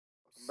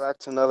Back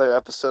to another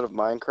episode of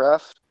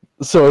Minecraft.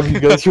 So have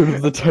you guys heard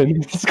of the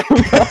Tiny Score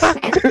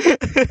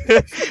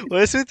Massacre?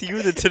 What is with you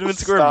and the Tenement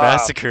Square Stop.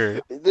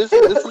 Massacre? This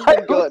has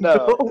been going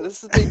know.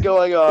 this has been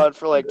going on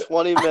for like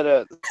 20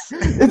 minutes.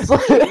 It's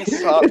like Can we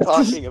stop it's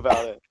talking just-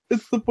 about it?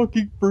 It's the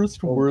fucking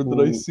first word that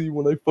I see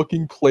when I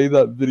fucking play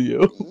that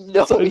video.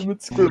 No, Tiny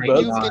Square my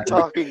you've God. been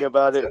talking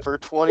about it for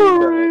 20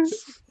 Alright.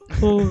 minutes.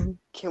 Massacre.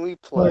 Can we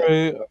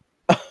play?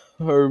 Alright.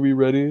 Are we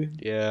ready?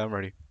 Yeah, I'm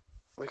ready.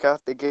 We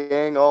got the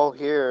gang all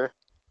here.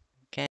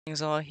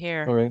 Gang's all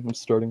here. Alright, I'm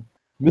starting.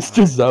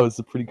 Mr. Zhao is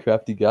a pretty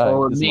crafty guy.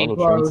 Oh, His model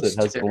train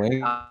set has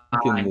blank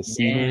in the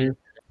scenery,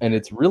 and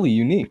it's really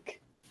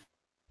unique.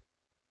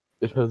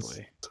 It has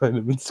Boy.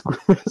 Tiny Square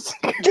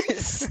Massacre.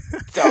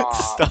 Stop.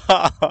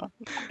 Stop.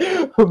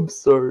 I'm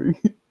sorry.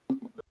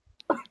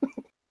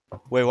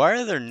 Wait, why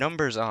are their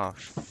numbers off?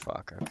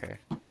 Fuck, okay.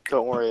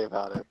 Don't worry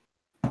about it.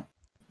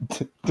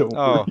 Don't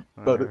Oh, worry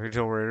about it.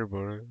 don't worry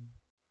about it.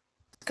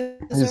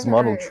 His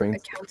model train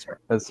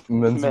has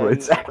men's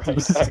rights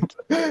activists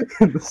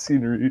in the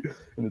scenery,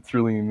 and it's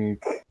really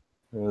unique.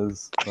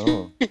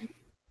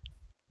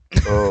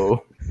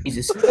 Oh,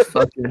 Jesus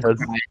fucking It has-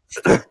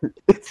 Christ.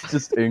 it's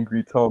just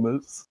Angry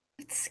Thomas.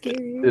 It's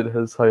scary. It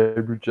has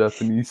hybrid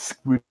Japanese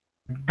squid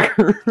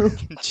girl.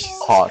 Jesus.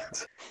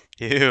 Hot.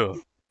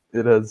 Ew.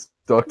 It has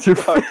Dr.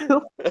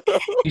 Phil.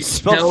 You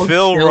spelled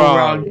Phil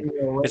wrong.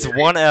 Phil It's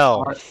one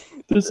L.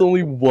 There's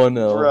only one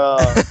L.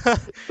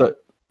 Bruh. That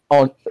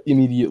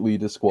immediately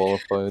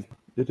disqualified.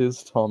 It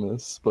is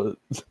Thomas, but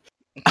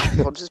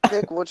Well, just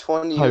pick which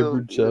one you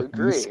hybrid Japanese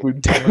agree. squid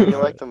Which one you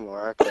girl. like the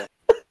more. Okay.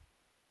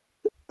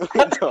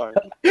 Darn.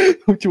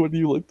 Which one do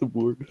you like the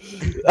more?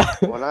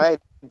 When I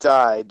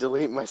die,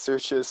 delete my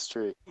search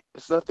history.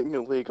 It's nothing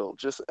illegal,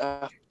 just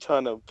a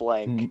ton of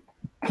blank.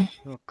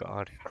 Oh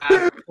god.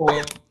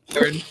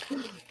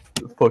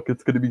 Fuck,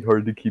 it's gonna be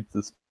hard to keep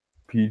this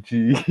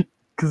PG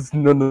because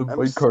none of I'm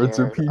my cards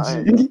are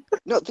scared. PG.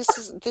 No,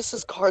 this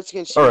is Cards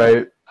Against All Humanity.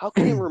 right, How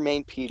can it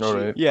remain PG? all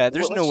right. Yeah,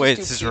 there's Well, no let's way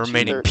just this do is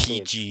remaining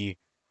PG-13. PG.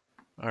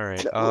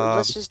 Alright, No,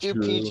 let's just do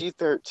true.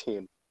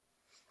 PG-13.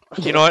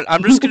 you know what?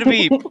 I'm just gonna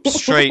be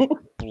straight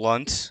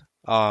blunt.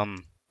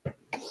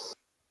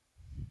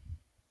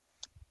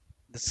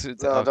 This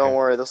is, No, okay. don't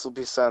worry, this will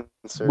be censored.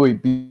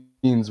 Wait,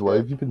 Beans, why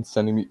have you been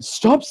sending me?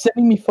 Stop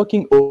sending me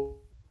fucking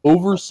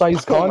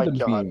oversized Oh my condom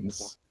God.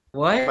 Beans.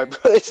 My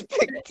What? brother's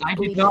picked. I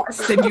did not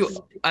send you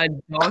a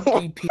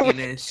donkey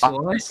penis. I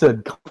What?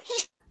 said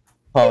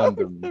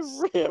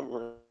condoms,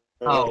 Ram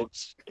Oh.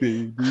 Ranch.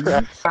 baby.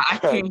 I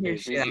can't hear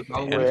shit.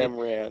 I Ram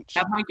Ranch.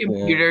 have my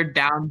computer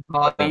down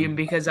volume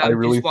because I I'm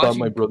really just thought watching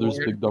my brother's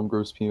porn big dumb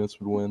gross penis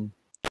would win.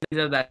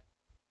 of that.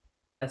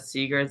 A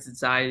secret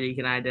society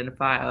can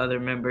identify other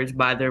members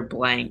by their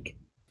blank,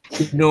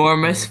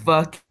 enormous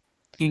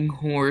fucking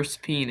horse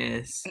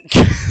penis.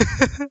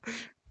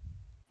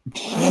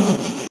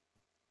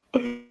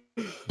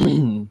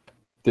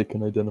 They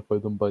can identify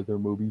them by their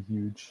Moby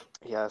Huge,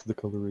 Yes. the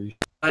coloration.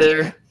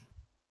 Either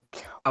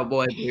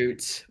cowboy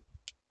boots,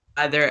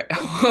 either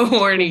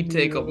horny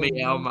tickle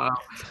me Elmo,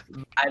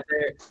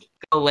 either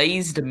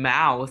glazed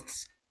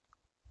mouths,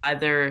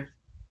 either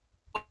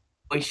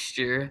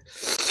oyster.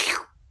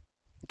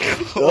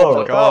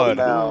 Oh About god.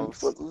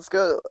 mouths. Let's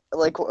go.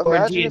 Like,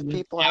 imagine if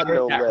people had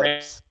no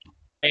lips.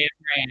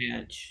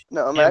 Ranch.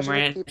 No, imagine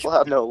Ranch. if people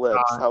had no lips.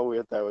 How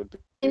weird that would be.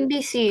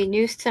 NBC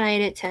News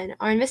tonight at 10.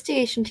 Our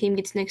investigation team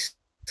gets an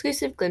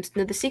exclusive glimpse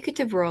into the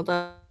secretive world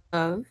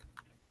of.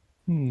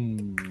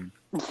 Hmm.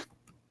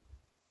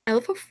 I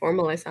love how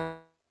formal I sounded.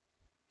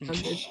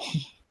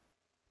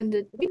 And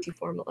it's way too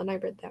formal, and I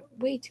read that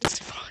way too.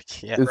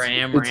 Fuck yeah. It's,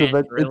 Ram it's, Ranch,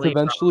 it's really,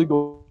 eventually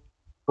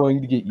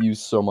going to get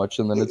used so much,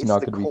 and then it's It's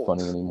not the going to be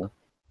funny Colts. anymore.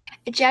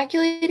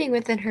 Ejaculating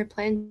within her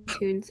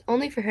plantoons,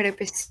 only for her to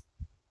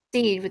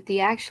proceed with the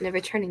action of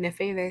returning the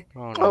favor.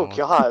 Oh, Oh no.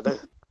 god.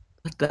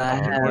 What the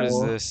hell? What is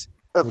this?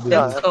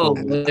 That's so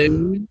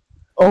lewd.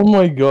 Oh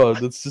my god,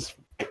 that's just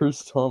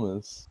Cursed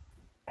Thomas.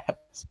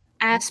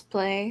 Ass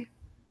play.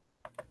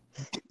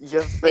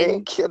 You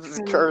think it's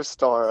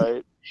cursed,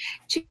 alright?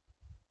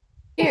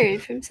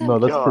 Jared from No,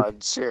 South. that's God,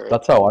 Jared.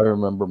 That's how I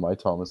remember my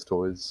Thomas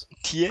toys.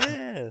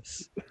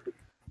 Yes.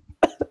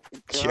 God,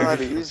 Jerry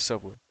from he's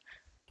Subway.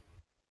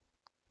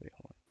 Wait,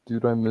 hold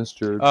Dude, I miss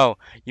Jared. on. Oh,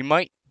 you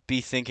might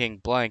be thinking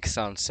blank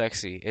sounds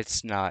sexy.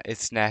 It's not.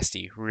 It's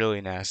nasty.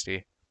 Really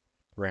nasty.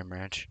 Ram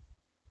Ranch.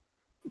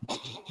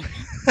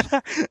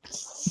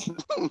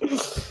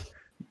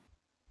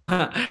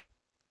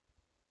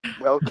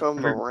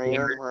 welcome to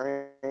Ram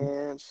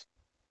Ranch.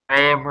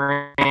 Ram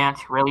Ranch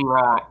really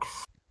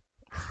rocks.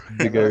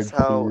 Big And that's Red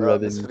how Two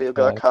this Revan video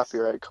got Facts.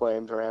 copyright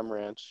claimed, Ram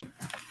Ranch.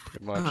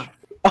 Pretty much.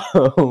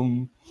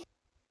 Trying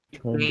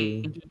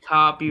We to. can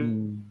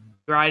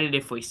copyright it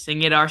if we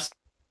sing it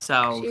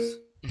ourselves.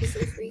 She's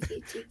a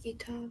freaky tiki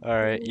top.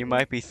 Alright, you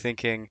might be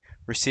thinking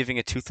receiving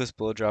a toothless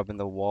blowjob in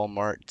the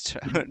Walmart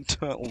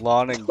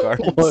lawn and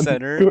garden Lawn and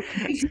center.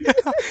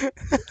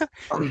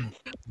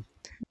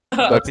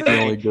 That's the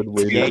only good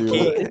way to do Yankee,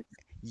 it.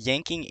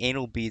 yanking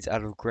anal beads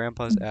out of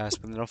grandpa's ass,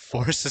 but then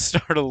forced to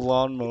start a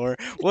lawnmower.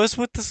 What's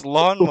with this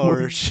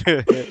lawnmower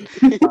shit?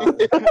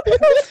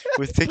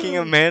 With taking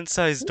a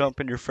man-sized dump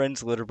in your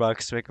friend's litter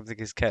box to make him think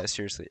his cat is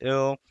seriously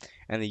ill,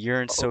 and the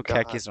urine Oh, so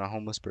khaki God. is on a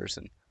homeless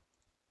person.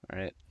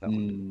 Alright, that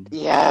one.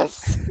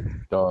 Yes!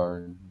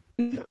 Darn.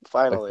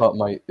 Finally.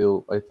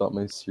 I thought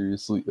my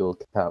seriously ill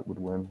cat would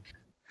win.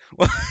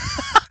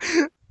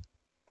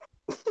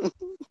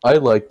 I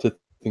like to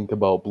think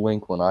about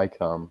Blink when I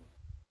come.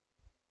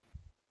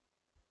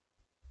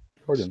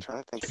 Pardon. Just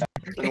trying to think.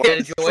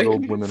 What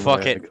old Enjoy. women Fuck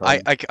when it. I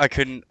come. I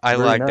couldn't. I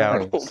Very lagged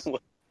out. nice.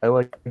 I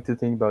like to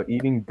think about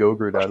eating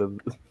Go-Gurt out of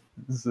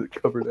the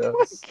covered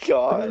ass.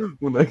 God.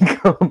 When I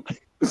come,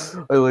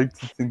 I like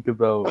to think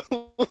about.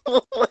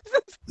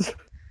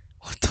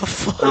 What the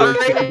fuck? I like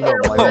to think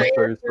about Miley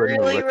Cyrus spreading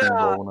a Really wrecking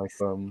ball rough. when I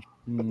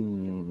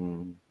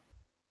come.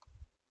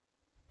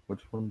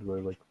 Which one do I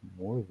like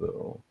more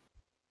though?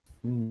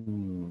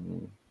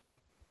 Hmm.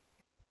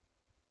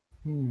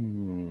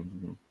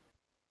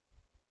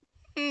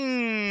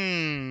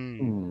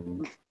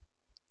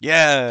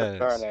 Yes.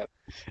 Darn it.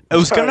 It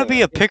was gonna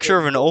be a picture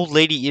of an old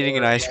lady eating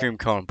an ice cream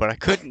cone, but I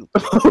couldn't.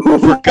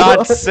 For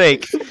God's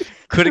sake,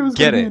 couldn't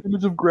get it. An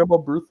image of Grandma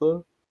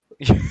Bertha.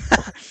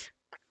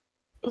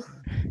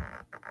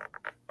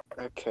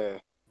 Okay.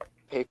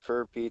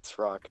 Paper beats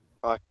rock.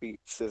 Rock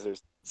beats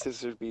scissors.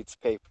 Scissors beats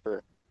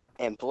paper.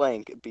 And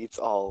blank beats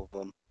all of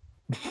them.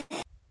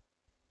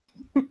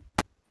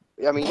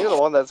 I mean, you're the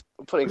one that's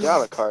putting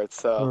down the card,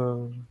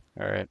 so.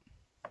 All right.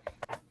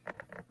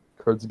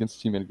 Cards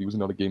Against Humanity was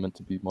not a game meant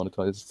to be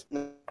monetized.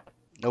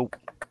 Nope.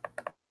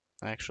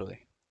 Actually.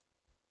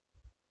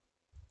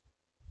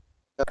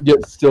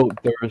 Yet still,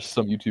 there are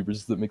some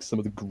YouTubers that make some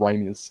of the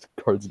grimiest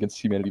Cards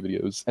Against Humanity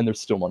videos, and they're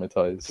still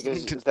monetized.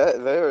 Because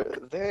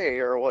they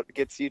are what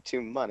gets you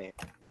to money.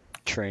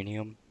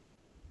 Tranium.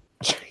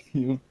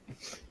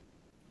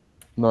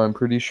 No, I'm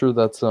pretty sure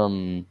that's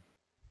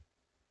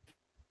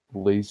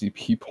lazy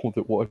people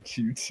that watch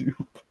YouTube.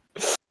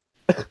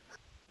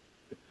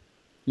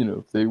 You know,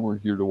 if they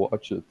weren't here to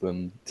watch it,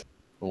 then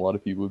a lot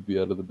of people would be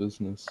out of the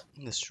business.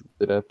 That's true.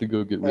 They'd have to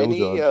go get real Any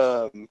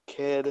jobs.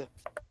 kid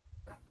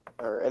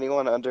or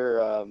anyone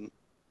under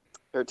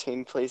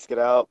 13, please get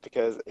out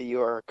because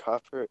you are a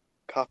copper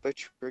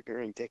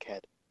triggering dickhead.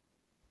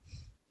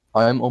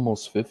 I'm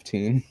almost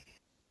 15.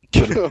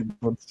 But a few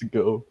months to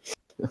go.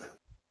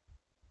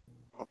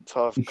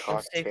 Tough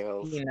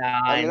cocktails. 69.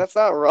 I mean, that's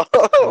not wrong.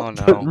 Oh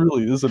That no.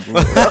 really isn't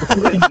wrong.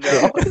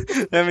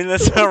 I mean,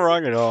 that's not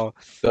wrong at all.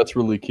 That's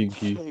really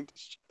kinky.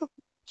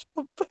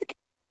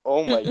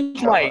 Oh my god.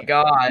 Oh my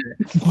god.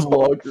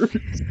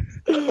 Vloggers.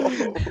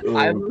 Oh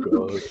I'm-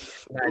 god.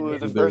 Ooh,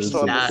 the There first is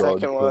one, a the dog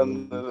second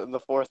one, code. and the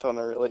fourth one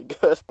are really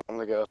good. I'm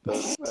gonna go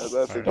with this.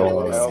 That's a good Oh,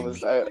 one.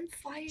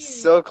 yes.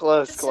 So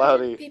close,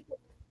 Cloudy.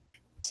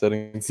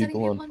 Setting Setting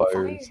people him on on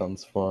fire fire.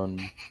 sounds fun.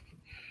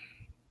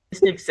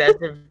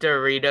 Excessive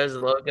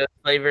Doritos logo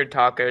flavored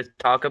tacos.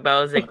 Taco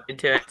Bell is excited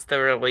to announce the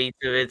release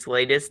of its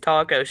latest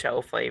taco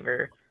shell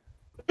flavor.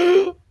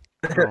 Oh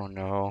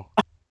no.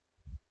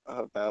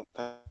 About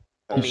that.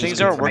 Things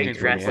aren't working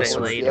for me, I What was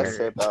swear the to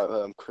essay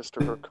about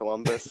Christopher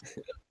Columbus?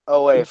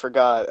 Oh wait, I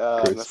forgot.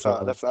 Great That's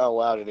stuff. not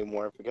allowed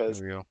anymore because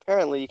There we go.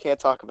 apparently you can't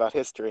talk about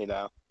history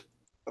now.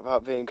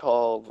 About being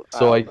called.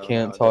 So I don't know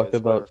can't talk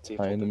nowadays, whatever about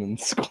people do. Tiananmen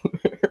Square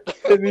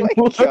Oh anymore.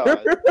 my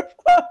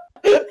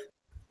god.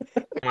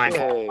 My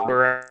Okay.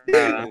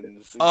 god.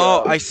 Beans,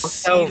 Oh, go. I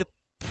see the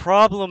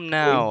problem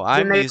now.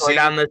 I'm They using.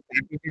 down the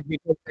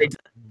because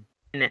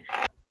they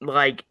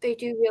like They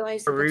do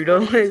realize that Naruto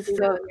the time is is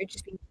so- low and they're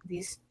just being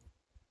these.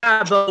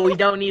 yeah, but we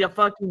don't need a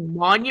fucking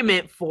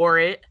monument for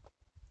it.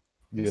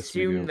 Yes,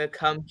 we Assume do. the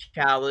cum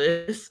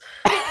chalice.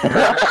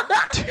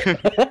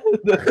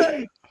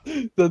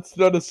 That's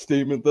not a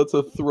statement. That's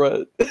a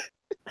threat.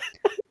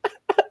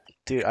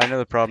 Dude, I know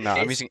the problem now.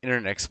 I'm using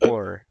Internet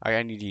Explorer.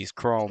 I need to use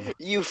Chrome.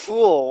 You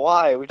fool!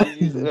 Why would you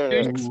use Internet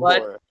Dude,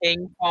 Explorer?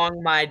 Ping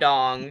pong my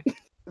dong.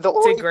 The a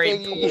only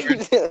great thing you porn.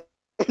 use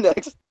Internet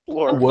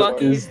Explorer What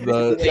for is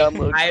that?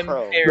 download I'm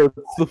Chrome. fair.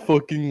 That's the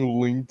fucking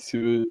link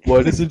to it.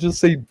 Why does it just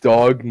say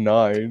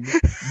dog9?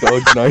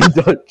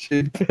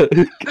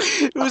 Dog9.jpg.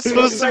 It was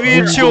supposed to be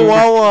a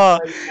Chihuahua.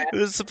 It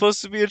was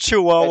supposed to be a I know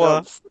Chihuahua.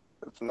 it's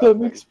That nothing.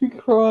 makes me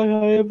cry.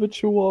 I have a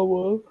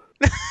chihuahua.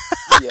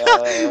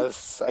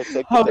 Yes, I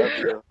take How the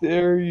W.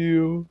 dare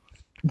you?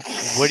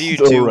 What do you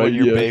So do right, when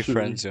your yeah, bae sure.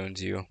 friend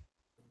zones you?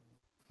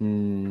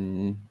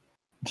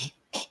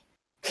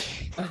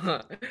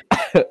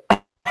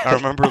 I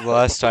remember the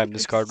last time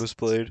this card was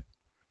played.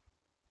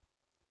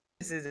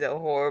 This is a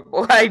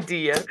horrible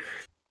idea.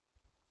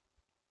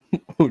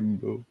 Oh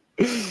no.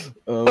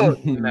 Oh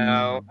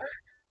no.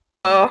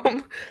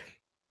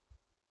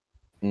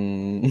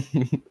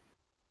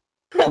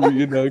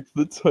 Reenact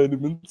the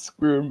Tiananmen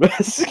Square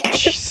massacre.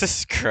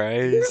 Jesus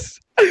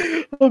Christ.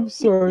 I'm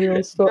sorry.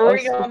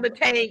 Bring on the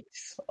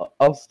tanks.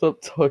 I'll stop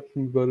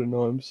talking about it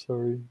now. I'm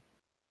sorry.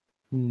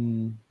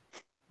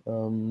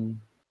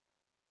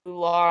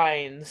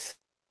 Lines.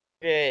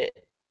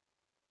 Shit.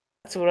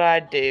 That's what I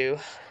do.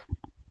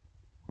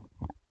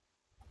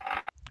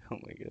 Oh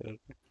my god.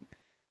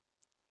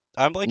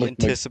 I'm like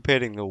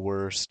anticipating the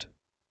worst.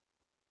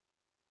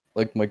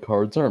 Like my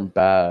cards aren't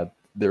bad.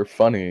 They're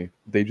funny.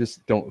 They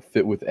just don't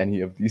fit with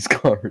any of these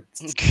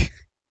cards.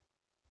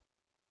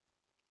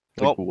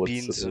 Oh,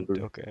 Beans.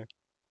 Okay.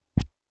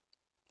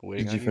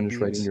 Did you finish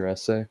writing your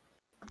essay?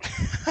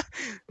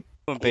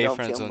 When Bay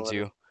friend zones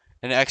you.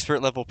 An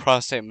expert level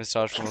prostate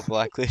massage from a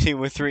black lady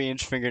with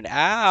 3-inch fingered.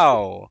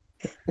 Ow!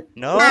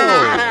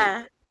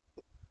 No!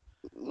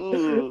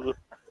 Ooh.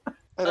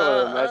 I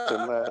don't want to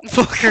imagine that.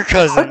 Fuck your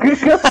cousin.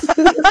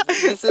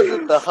 This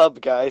isn't the hub,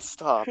 guys.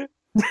 Stop.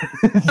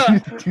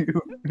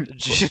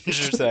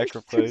 Ginger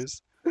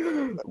sacrifice.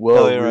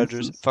 Well, Elliot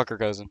Rogers. Fuck her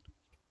cousin.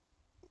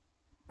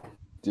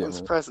 I'm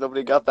surprised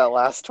nobody got that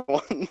last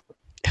one.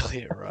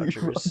 Elliot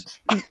Rogers.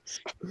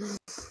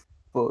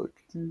 Fuck,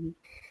 dude.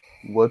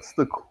 What's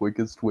the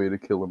quickest way to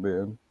kill a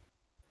man?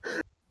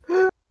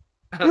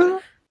 Time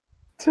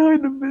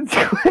to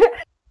misquit.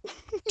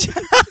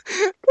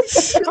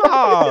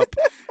 Stop!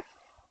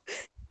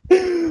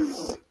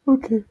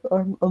 Okay,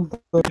 I'm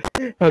done.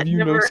 Have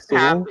you no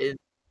soul?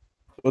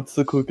 What's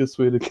the quickest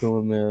way to kill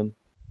a man?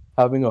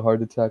 Having a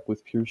heart attack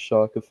with pure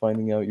shock of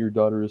finding out your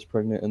daughter is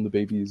pregnant and the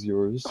baby is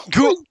yours.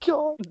 Oh my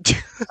god.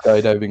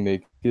 Skydiving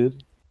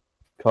naked.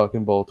 Cock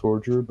and ball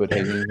torture, but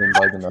hanging him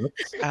by the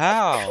nuts.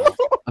 Ow!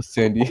 A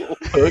Sandy Hook.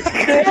 You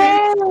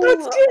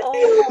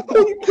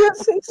can't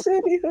say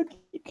Sandy Hook.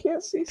 You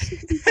can't say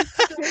Sandy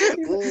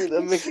Hook.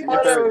 That makes me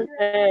hurt.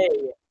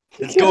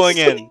 It's going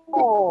in.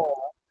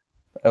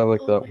 I like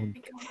that one.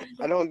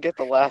 I don't get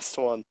the last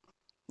one.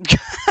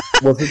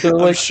 Wasn't there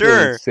like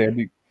sure.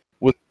 Sandy?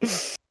 What?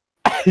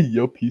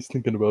 Yo, Peace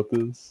thinking about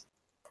this.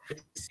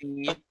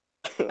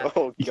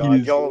 Oh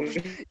god,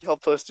 y'all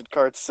posted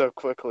cards so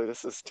quickly.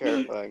 This is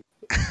terrifying.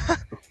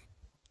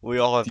 We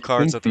all have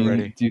cards at the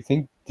ready. Do you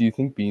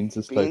think Beans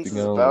is typing Beans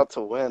is out? about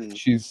to win.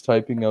 She's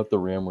typing out the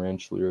Ram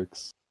Ranch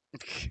lyrics.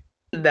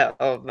 No.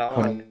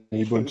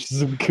 Honey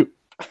bunches of gold.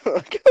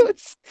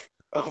 It's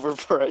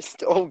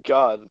overpriced. Oh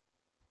god.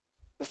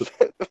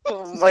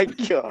 Oh my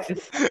god.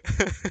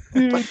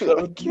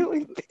 I'm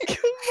killing things.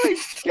 Oh my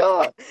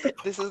god.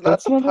 This is not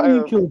That's not how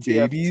you kill TF2.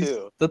 babies.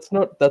 That's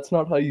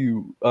not how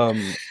you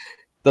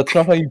That's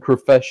not how you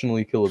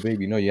professionally kill a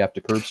baby. No, you have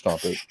to curb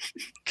stomp it.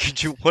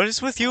 Could you? What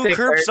is with you and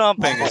curb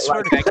stomping? I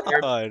swear to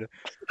God.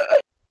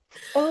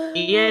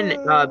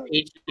 Ian,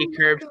 Peachy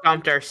curb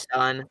stomped our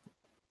son.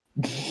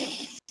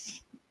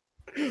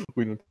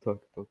 We don't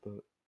talk about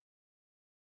that.